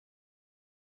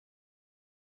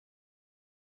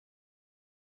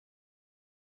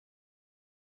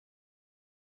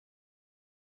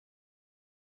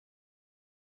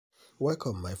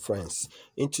Welcome my friends.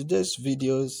 In today's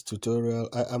video's tutorial,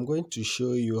 I am going to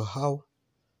show you how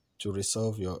to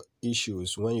resolve your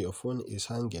issues when your phone is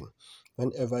hanging.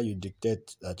 Whenever you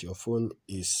detect that your phone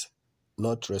is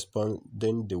not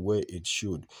responding the way it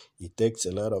should, it takes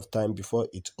a lot of time before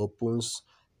it opens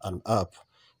an app.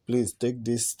 Please take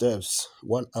these steps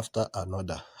one after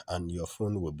another and your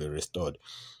phone will be restored.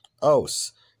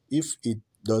 Else, if it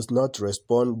does not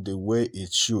respond the way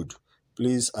it should,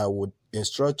 please I would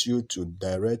instruct you to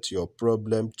direct your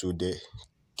problem to the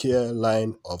care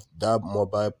line of that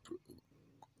mobile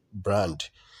brand.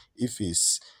 If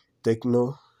it's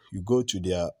Techno, you go to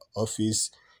their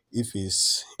office. If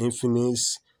it's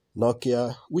Infinix,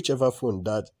 Nokia, whichever phone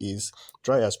that is,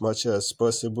 try as much as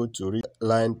possible to reach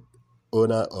line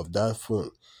owner of that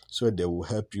phone so they will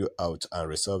help you out and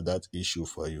resolve that issue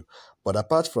for you. But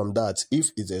apart from that, if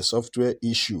it's a software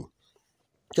issue,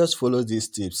 just follow these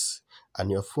tips and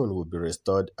your phone will be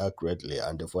restored accurately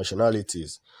and the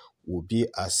functionalities will be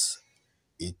as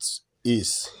it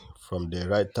is from the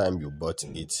right time you bought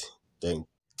it. Then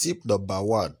tip number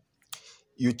 1,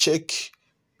 you check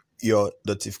your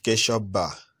notification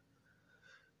bar.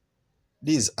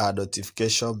 These are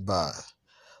notification bar.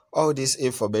 All these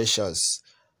informations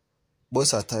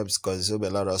most of the times consume a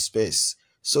lot of space.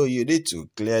 So you need to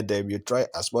clear them. You try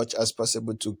as much as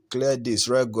possible to clear this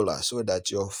regular so that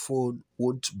your phone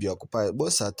won't be occupied.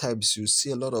 Most of the times you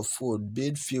see a lot of phone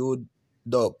being filled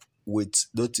up with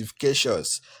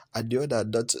notifications and the other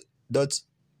does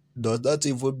not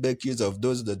even make use of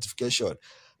those notifications.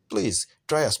 Please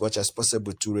try as much as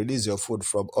possible to release your phone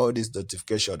from all these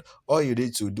notifications. All you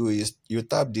need to do is you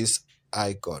tap this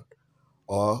icon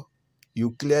or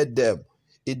you clear them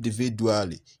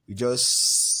individually. You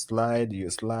just slide, you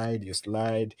slide, you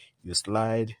slide, you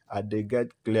slide, and they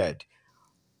get cleared.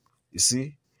 You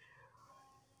see,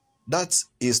 that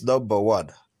is number 1.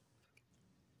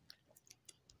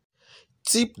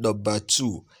 Tip number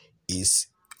 2 is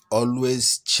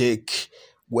always check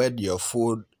when your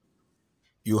phone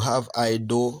you have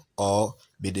idle or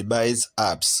minimize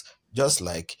apps. Just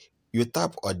like you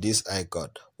tap on this icon.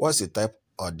 Once you tap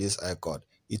on this icon,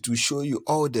 it will show you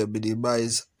all the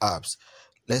minimized apps.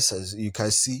 As you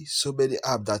can see so many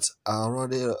apps that are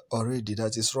running already,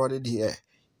 that is running here.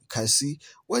 You can see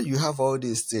when you have all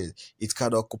these things, it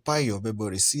can occupy your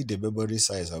memory. See the memory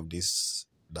size of this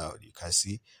now. You can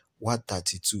see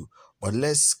 132. But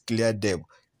let's clear them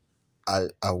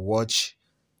and watch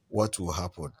what will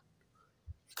happen.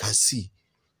 You can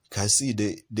see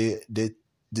the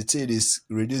thing is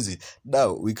reducing.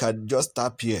 Now we can just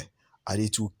tap here and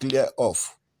it will clear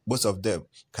off most of them.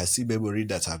 You can see memory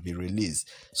that have been released.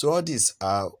 So all these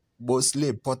are mostly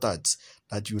important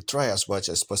that you try as much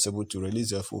as possible to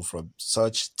release your phone from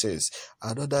such things.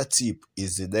 Another tip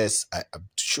is the next I am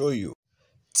to show you.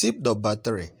 Tip number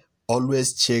 3,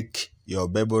 always check your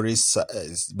memory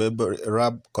size, memory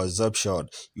RAM consumption.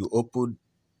 You open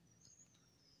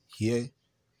here.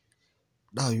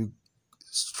 Now you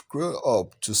scroll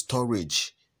up to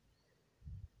storage.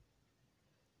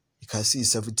 You can see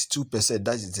 72%.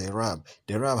 That is the RAM.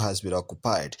 The RAM has been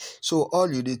occupied. So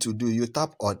all you need to do, you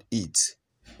tap on it.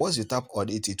 Once you tap on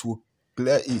it, it will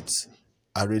clear it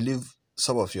and relieve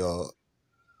some of your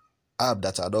app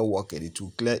that are not working. It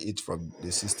will clear it from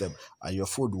the system and your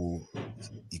phone will,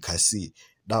 you can see,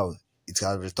 now it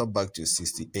can return back to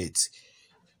 68.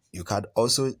 You can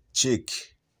also check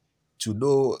to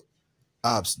know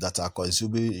apps that are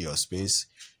consuming your space.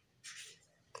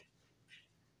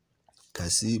 Can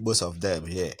see most of them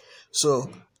here. So,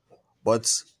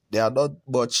 but they are not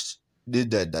much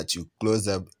needed that you close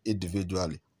them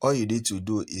individually. All you need to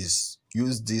do is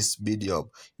use this medium.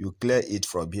 You clear it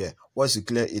from here. Once you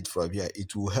clear it from here,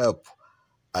 it will help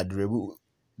and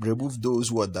remove those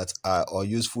ones that are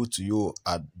unuseful to you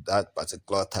at that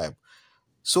particular time.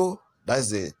 So that's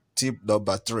the tip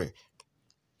number 3.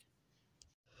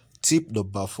 Tip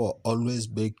number 4, always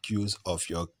make use of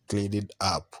your cleaning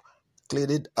app.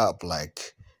 Cleaning app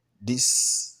like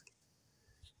this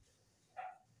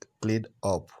clean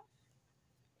up.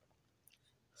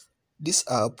 This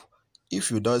app,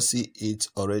 if you don't see it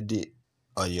already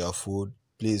on your phone,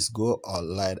 please go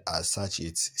online and search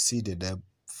it. See the name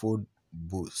Phone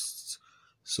Boost.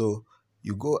 So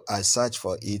you go and search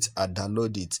for it and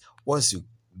download it. Once you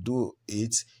do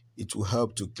it, it will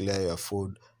help to clear your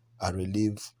phone and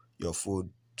relieve your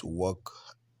phone to work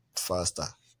faster.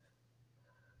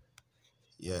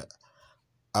 Yeah.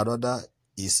 Another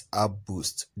is App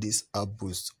Boost. This App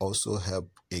Boost also help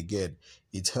again.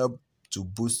 It helps to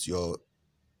boost your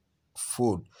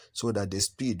phone so that the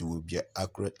speed will be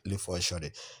accurately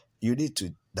functioning. You need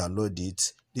to download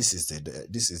it This is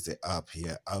the app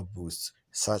here, App Boost.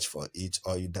 Search for it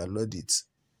or you download it.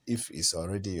 If it's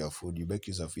already your phone, you make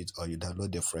use of it, or you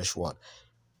download the fresh one.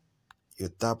 You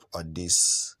tap on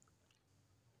this,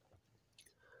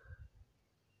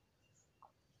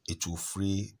 it will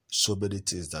free so many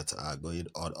things that are going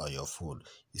on your phone.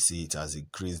 You see, it has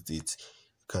increased it.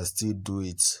 You can still do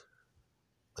it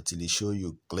until it show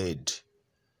you cleared.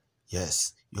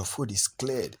 Yes, your phone is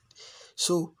cleared.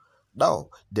 So now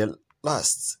the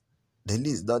least,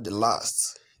 not the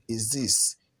last, is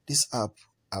this app.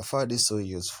 I found it so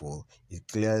useful. It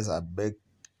clears and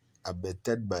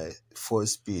maintain by phone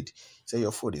speed. Say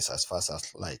your phone is as fast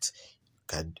as light. You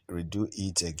can redo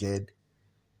it again.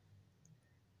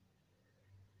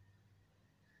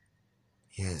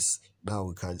 Yes, now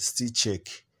we can still check.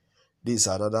 This is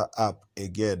another app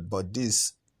again, but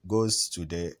this goes to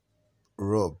the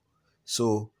ROM.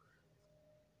 So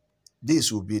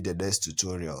this will be the next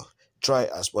tutorial. Try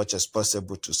as much as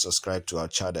possible to subscribe to our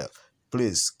channel.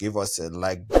 Please give us a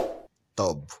like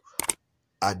thumb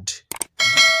and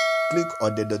click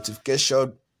on the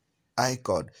notification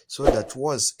icon so that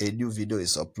once a new video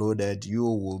is uploaded, you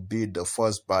will be the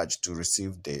first batch to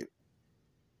receive the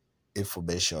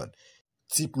information.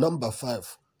 Tip number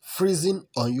 5, freezing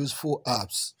unuseful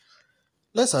apps.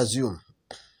 Let's assume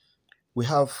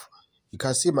you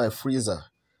can see my freezer.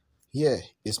 Here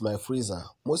is my freezer.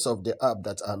 Most of the apps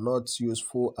that are not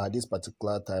useful at this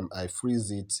particular time, I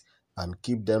freeze it and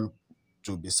keep them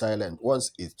to be silent.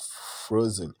 Once it's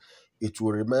frozen, it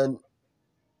will remain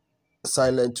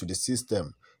silent to the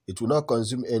system. It will not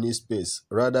consume any space.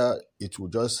 Rather, it will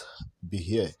just be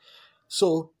here.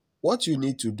 So what you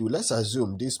need to do, let's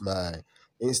assume this my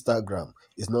Instagram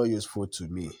is not useful to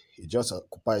me. It just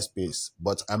occupies space,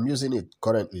 but I'm using it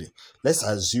currently. Let's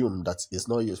assume that it's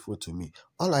not useful to me.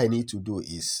 All I need to do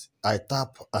is I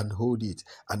tap and hold it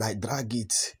and I drag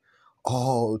it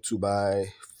all to my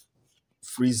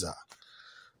freezer.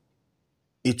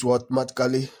 It will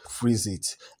automatically freeze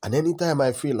it. And anytime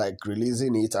I feel like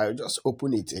releasing it, I'll just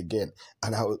open it again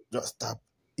and I'll just tap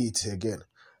it again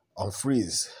on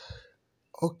freeze.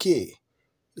 Okay,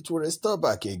 it will restore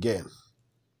back again.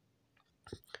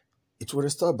 It will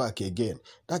restore back again.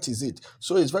 That is it.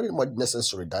 So it's very much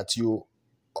necessary that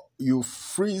you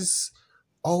freeze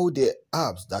all the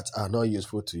apps that are not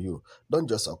useful to you. Don't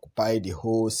just occupy the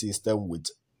whole system with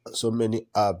so many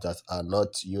apps that are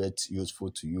not yet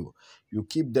useful to you. You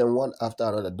keep them one after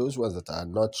another. Those ones that are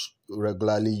not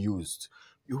regularly used,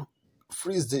 you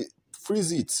freeze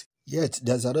it. Yet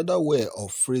there's another way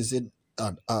of freezing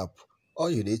an app. All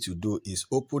you need to do is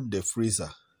open the freezer.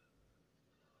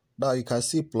 Now you can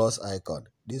see plus icon,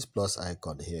 this plus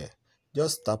icon here.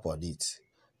 Just tap on it.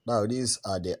 Now these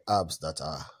are the apps that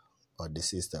are on the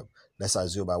system. Let's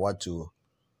assume I want to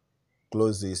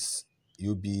close this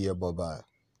UBA mobile.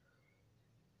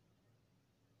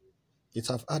 It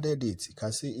have added it. You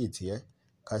can see it here.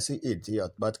 You can see it here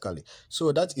automatically.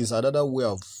 So that is another way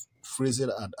of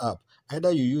freezing an app.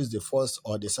 Either you use the first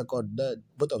or the second,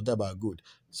 both of them are good.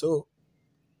 So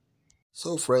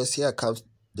friends, here comes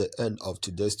the end of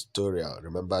today's tutorial.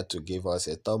 Remember to give us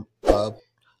a thumb up,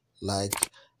 like,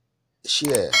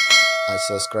 share, and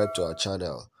subscribe to our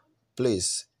channel.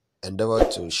 Please endeavor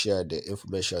to share the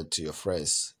information to your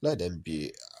friends. Let them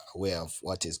be aware of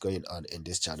what is going on in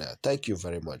this channel. Thank you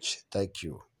very much. Thank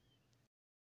you.